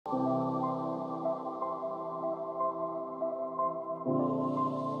Thank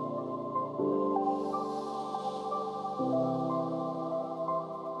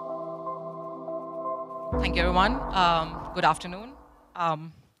you, everyone. Good afternoon.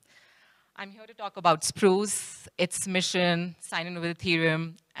 I'm here to talk about Spruce, its mission, sign-in with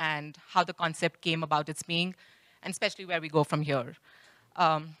Ethereum, and how the concept came about its being, and especially where we go from here.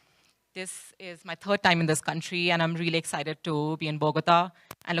 Um, this is my third time in this country, and I'm really excited to be in Bogotá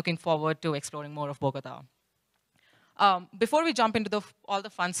and looking forward to exploring more of Bogotá. Before we jump into all the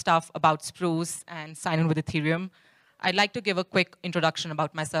fun stuff about Spruce and sign-in with Ethereum, I'd like to give a quick introduction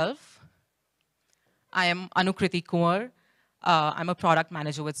about myself. I am Anukriti Kunwar. I'm a product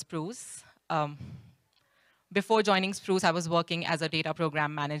manager with Spruce. Before joining Spruce, I was working as a data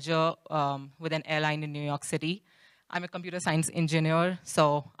program manager with an airline in New York City. I'm a computer science engineer,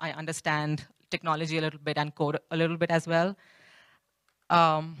 so I understand technology a little bit and code a little bit as well.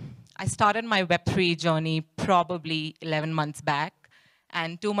 I started my Web3 journey probably 11 months back.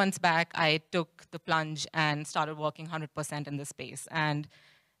 And 2 months back, I took the plunge and started working 100% in this space. And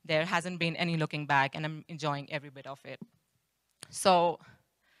there hasn't been any looking back, and I'm enjoying every bit of it. So,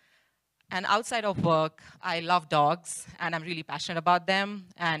 and outside of work, I love dogs, and I'm really passionate about them.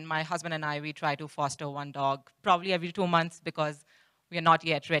 And my husband and I, we try to foster one dog probably every 2 months because we are not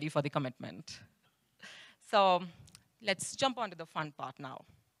yet ready for the commitment. So let's jump on to the fun part now.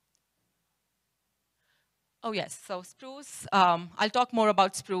 Oh yes, so Spruce, I'll talk more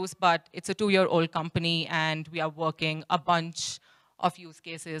about Spruce, but it's a 2-year-old company, and we are working a bunch of use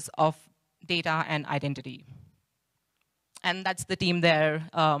cases of data and identity. And that's the team there.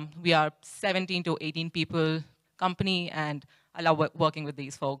 We are 17 to 18 people company, and I love working with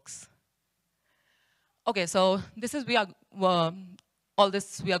these folks. Okay, so this is all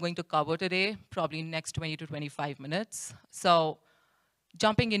this we are going to cover today, probably next 20 to 25 minutes. So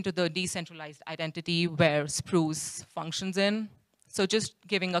jumping into the decentralized identity where Spruce functions in. So just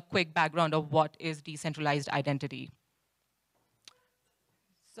giving a quick background of what is decentralized identity.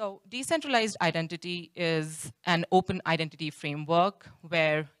 So decentralized identity is an open identity framework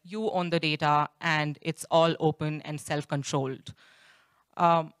where you own the data and it's all open and self-controlled.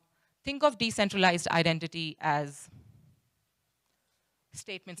 Think of decentralized identity as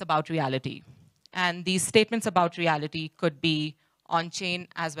statements about reality. And these statements about reality could be on-chain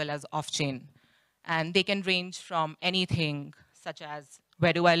as well as off-chain. And they can range from anything such as,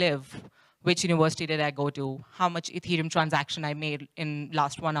 where do I live? Which university did I go to? How much Ethereum transaction I made in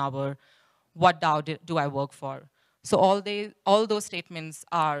last 1 hour? What DAO do I work for? So all those statements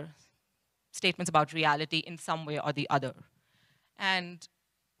are statements about reality in some way or the other. And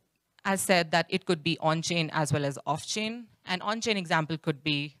as said, that it could be on-chain as well as off-chain. An on-chain example could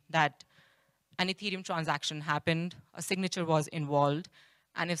be that an Ethereum transaction happened, a signature was involved,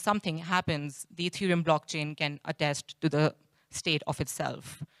 and if something happens, the Ethereum blockchain can attest to the state of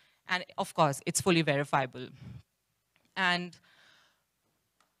itself. And of course, it's fully verifiable. And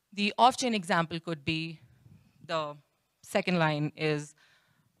the off-chain example could be, the second line is,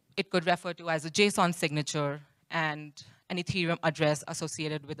 it could refer to as a JSON signature and an Ethereum address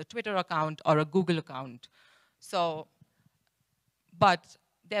associated with a Twitter account or a Google account. So, but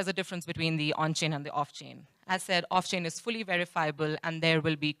there's a difference between the on-chain and the off-chain. As said, off-chain is fully verifiable, and there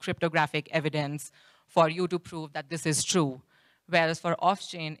will be cryptographic evidence for you to prove that this is true. Whereas for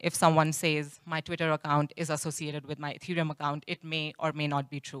off-chain, if someone says my Twitter account is associated with my Ethereum account, it may or may not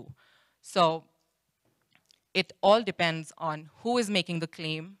be true. So it all depends on who is making the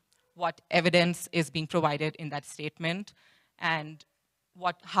claim, what evidence is being provided in that statement, and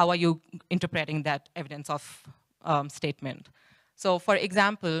how are you interpreting that evidence of statement. So for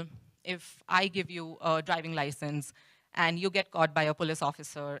example, if I give you a driving license and you get caught by a police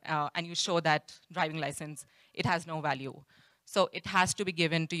officer and you show that driving license, it has no value. So it has to be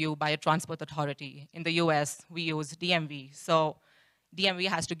given to you by a transport authority. In the US, we use DMV. So DMV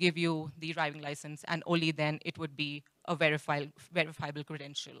has to give you the driving license, and only then it would be a verifiable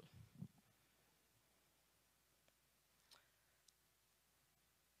credential.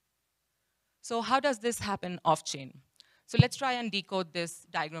 So how does this happen off-chain? So let's try and decode this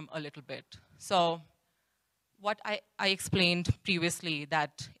diagram a little bit. So what I explained previously,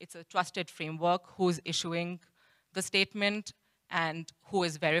 that it's a trusted framework who's issuing the statement and who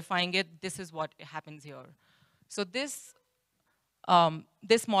is verifying it. This is what happens here. So this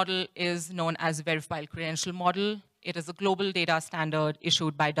model is known as verifiable credential model. It is a global data standard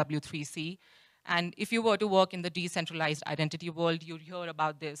issued by W3C. And if you were to work in the decentralized identity world, you'd hear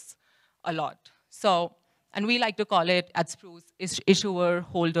about this a lot. So, and we like to call it at Spruce issuer,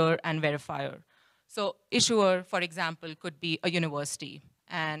 holder, and verifier. So issuer, for example, could be a university,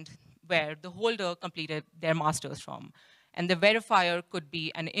 and where the holder completed their master's from. And the verifier could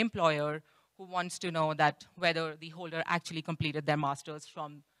be an employer who wants to know that whether the holder actually completed their masters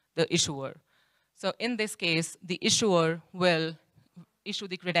from the issuer. So in this case, the issuer will issue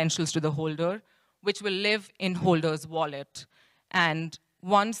the credentials to the holder, which will live in holder's wallet. And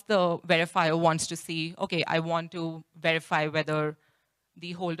once the verifier wants to see, okay, I want to verify whether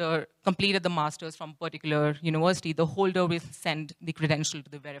the holder completed the masters from a particular university, the holder will send the credential to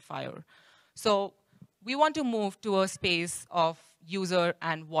the verifier. So we want to move to a space of user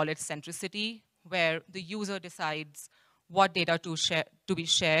and wallet centricity, where the user decides what data to be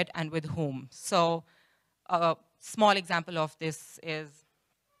shared and with whom. So a small example of this is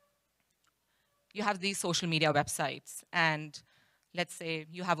you have these social media websites, and let's say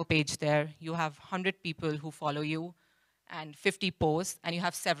you have a page there, you have 100 people who follow you, and 50 posts, and you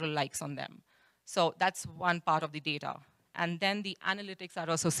have several likes on them. So that's one part of the data. And then the analytics are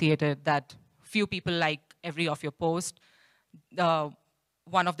associated that few people like every of your posts.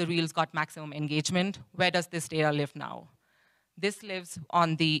 One of the reels got maximum engagement. Where does this data live now? This lives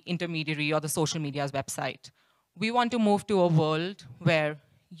on the intermediary or the social media's website. We want to move to a world where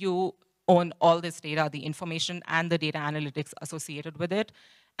you own all this data, the information and the data analytics associated with it,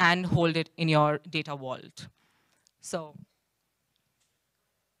 and hold it in your data vault. So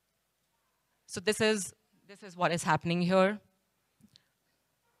this is what is happening here.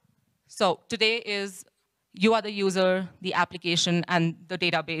 So today is you are the user, the application, and the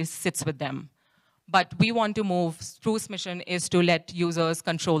database sits with them. But we want to move. Spruce mission is to let users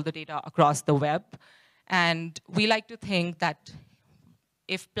control the data across the web. And we like to think that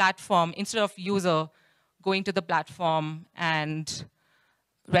if platform, instead of user going to the platform and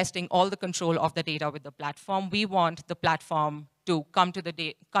resting all the control of the data with the platform, we want the platform to come to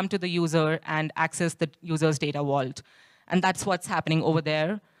the user and access the user's data vault. And that's what's happening over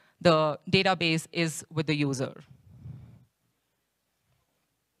there. The database is with the user.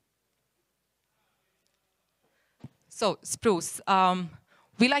 So Spruce,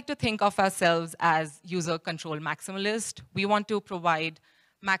 we like to think of ourselves as user control maximalist. We want to provide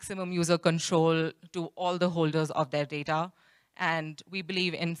maximum user control to all the holders of their data. And we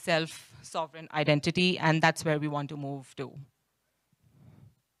believe in self-sovereign identity, and that's where we want to move to.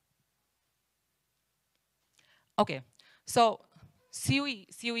 Okay, so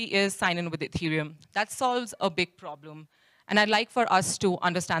CUE is sign-in with Ethereum. That solves a big problem. And I'd like for us to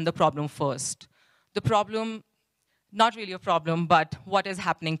understand the problem first. The problem, not really a problem, but what is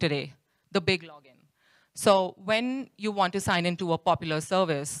happening today, the big login. So when you want to sign into a popular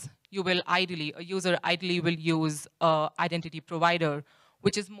service, a user ideally will use an identity provider,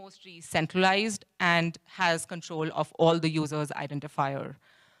 which is mostly centralized and has control of all the user's identifier.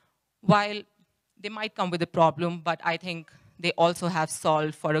 While they might come with a problem, but I think they also have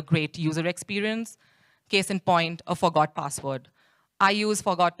solved for a great user experience. Case in point, a forgot password. I use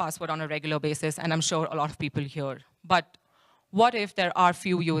forgot password on a regular basis, and I'm sure a lot of people here. But what if there are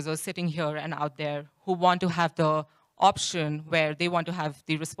few users sitting here and out there who want to have the option where they want to have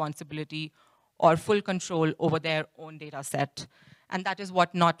the responsibility or full control over their own data set? And that is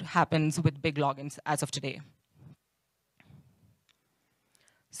what not happens with big logins as of today.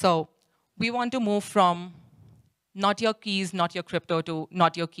 So we want to move from not your keys, not your crypto, to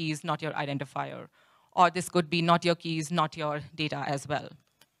not your keys, not your identifier. Or this could be not your keys, not your data as well.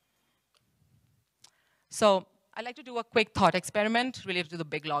 So I'd like to do a quick thought experiment related to the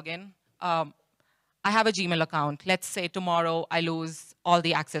big login. I have a Gmail account. Let's say tomorrow I lose all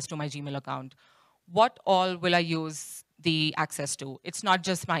the access to my Gmail account. What all will I use the access to? It's not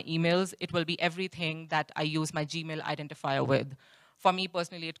just my emails. It will be everything that I use my Gmail identifier with. For me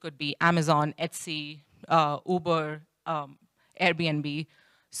personally, it could be Amazon, Etsy, Uber, Airbnb.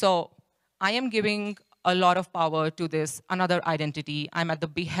 So I am giving a lot of power to this another identity. I'm at the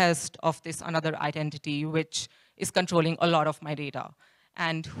behest of this another identity, which is controlling a lot of my data,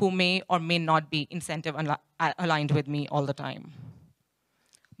 and who may or may not be incentive aligned with me all the time.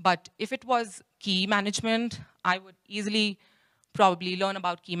 But if it was key management, I would easily probably learn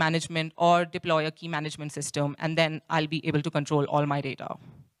about key management or deploy a key management system, and then I'll be able to control all my data.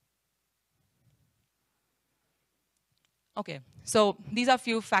 Okay, so these are a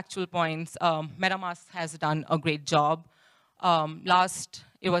few factual points. MetaMask has done a great job. Last,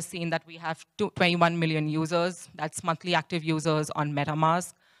 it was seen that we have 21 million users. That's monthly active users on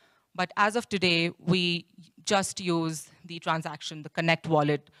MetaMask. But as of today, we just use the transaction, the Connect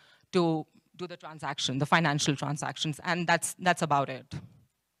wallet, to do the transaction, the financial transactions, and that's about it.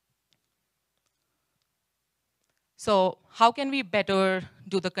 So how can we better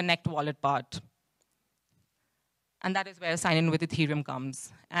do the Connect wallet part? And that is where sign-in with Ethereum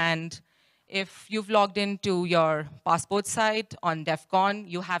comes. And If you've logged into your passport site on Devcon,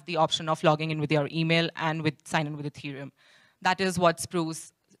 you have the option of logging in with your email and with sign in with Ethereum. That is what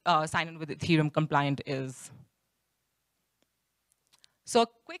Spruce sign in with Ethereum compliant is. So a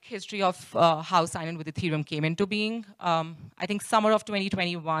quick history of how sign in with Ethereum came into being. I think summer of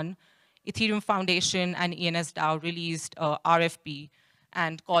 2021, Ethereum Foundation and ENS DAO released a RFP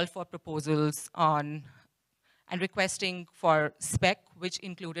and called for proposals on and requesting for spec, which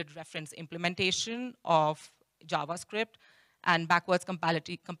included reference implementation of JavaScript and backwards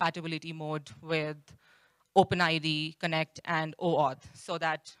compatibility mode with OpenID, Connect, and OAuth, so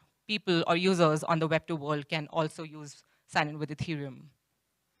that people or users on the Web2 world can also use sign-in with Ethereum.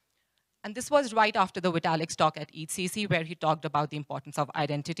 And this was right after the Vitalik's talk at ETHCC, where he talked about the importance of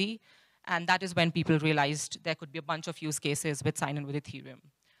identity. And that is when people realized there could be a bunch of use cases with sign-in with Ethereum.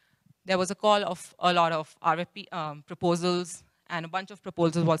 There was a call of a lot of RFP proposals, and a bunch of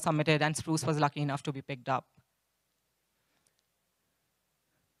proposals were submitted, and Spruce was lucky enough to be picked up.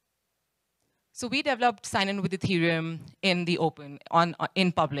 So we developed sign-in with Ethereum in the open,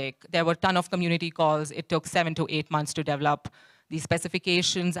 in public. There were a ton of community calls. It took 7 to 8 months to develop the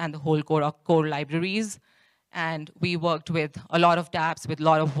specifications and the whole core libraries. And we worked with a lot of dApps, with a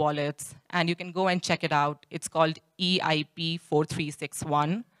lot of wallets. And you can go and check it out. It's called EIP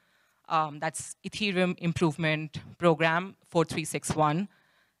 4361. That's Ethereum Improvement Program 4361.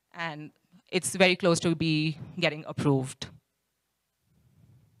 And it's very close to be getting approved.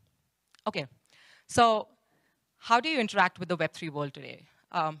 OK, so how do you interact with the Web3 world today?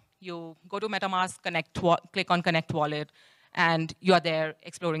 You go to MetaMask, click on Connect Wallet, and you're there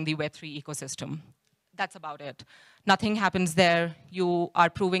exploring the Web3 ecosystem. That's about it. Nothing happens there. You are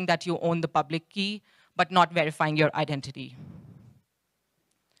proving that you own the public key, but not verifying your identity.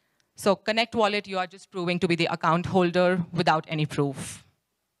 So Connect Wallet, you are just proving to be the account holder without any proof.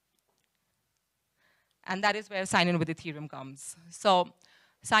 And that is where sign-in with Ethereum comes. So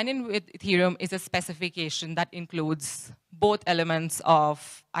sign-in with Ethereum is a specification that includes both elements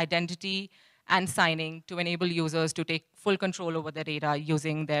of identity and signing to enable users to take full control over their data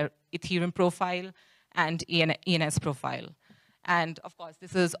using their Ethereum profile and ENS profile. And of course,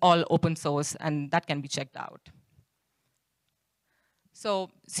 this is all open source, and that can be checked out.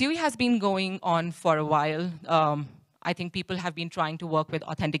 So SUI has been going on for a while. I think people have been trying to work with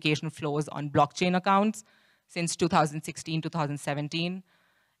authentication flows on blockchain accounts since 2016, 2017.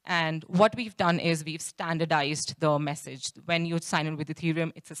 And what we've done is we've standardized the message. When you sign in with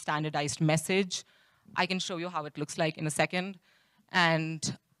Ethereum, it's a standardized message. I can show you how it looks like in a second.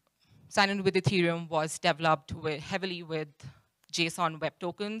 And sign in with Ethereum was developed heavily with JSON web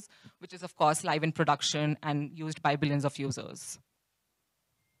tokens, which is, of course, live in production and used by billions of users.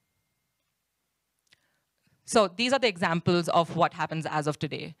 So these are the examples of what happens as of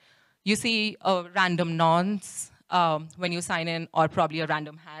today. You see a random nonce when you sign in, or probably a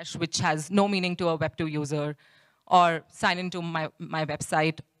random hash, which has no meaning to a Web2 user, or sign into my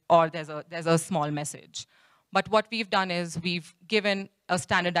website, or there's a small message. But what we've done is we've given a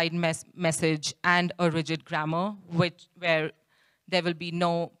standardized message and a rigid grammar, where there will be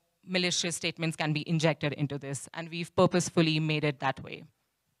no malicious statements can be injected into this. And we've purposefully made it that way.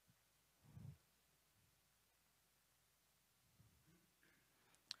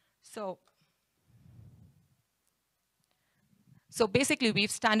 So basically,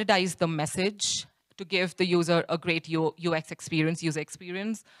 we've standardized the message to give the user a great UX experience, user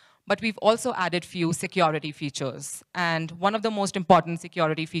experience. But we've also added few security features. And one of the most important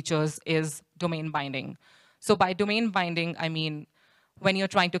security features is domain binding. So by domain binding, I mean, when you're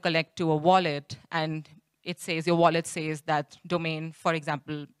trying to connect to a wallet, and it says, your wallet says that domain, for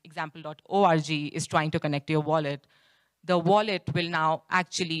example, example.org is trying to connect to your wallet, the wallet will now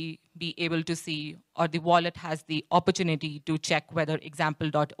actually be able to see, or the wallet has the opportunity to check whether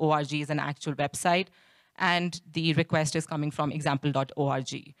example.org is an actual website, and the request is coming from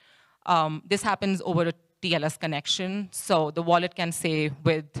example.org. This happens over a TLS connection, so the wallet can say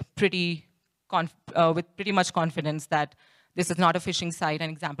with pretty much confidence that this is not a phishing site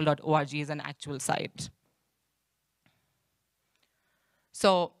and example.org is an actual site.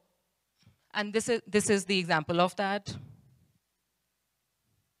 So, and this is the example of that.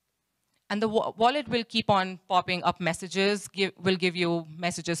 And the wallet will keep on popping up messages, will give you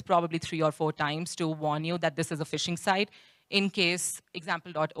messages probably 3 or 4 times to warn you that this is a phishing site in case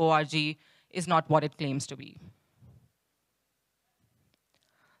example.org is not what it claims to be.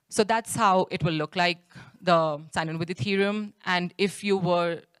 So that's how it will look like, the sign-in with Ethereum. And if you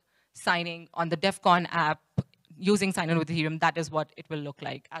were signing on the Devcon app using sign-in with Ethereum, that is what it will look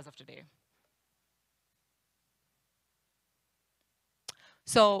like as of today.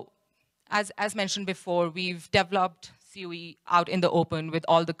 So As mentioned before, we've developed CUE out in the open with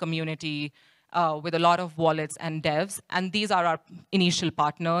all the community, with a lot of wallets and devs, and these are our initial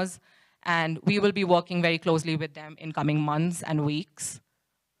partners, and we will be working very closely with them in coming months and weeks.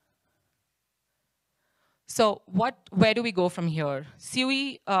 So where do we go from here?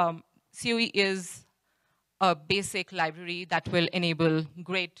 CUE is a basic library that will enable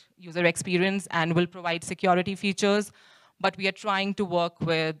great user experience and will provide security features, but we are trying to work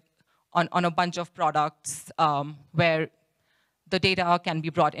on a bunch of products where the data can be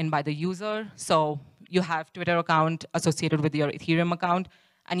brought in by the user. So you have Twitter account associated with your Ethereum account,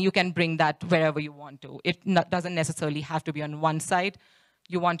 and you can bring that wherever you want to. It doesn't necessarily have to be on one site.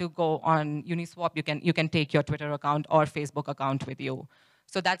 You want to go on Uniswap, you can take your Twitter account or Facebook account with you.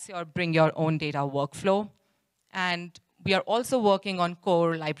 So that's your bring your own data workflow. And we are also working on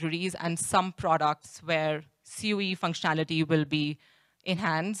core libraries and some products where CUE functionality will be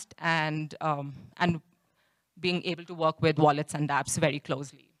enhanced and being able to work with wallets and apps very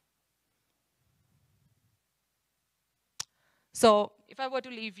closely. So if I were to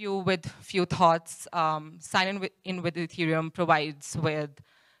leave you with a few thoughts, sign in with Ethereum provides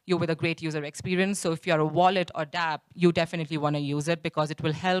you with a great user experience. So if you're a wallet or dApp, you definitely want to use it because it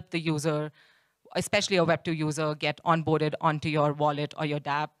will help the user, especially a Web2 user, get onboarded onto your wallet or your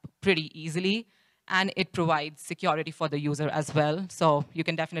dApp pretty easily. And it provides security for the user as well. So you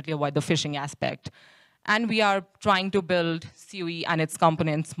can definitely avoid the phishing aspect. And we are trying to build CUE and its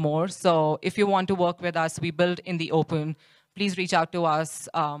components more. So if you want to work with us, we build in the open. Please reach out to us.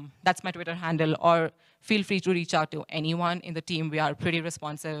 That's my Twitter handle. Or feel free to reach out to anyone in the team. We are pretty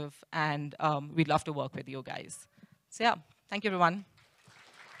responsive, and we'd love to work with you guys. So yeah, thank you, everyone.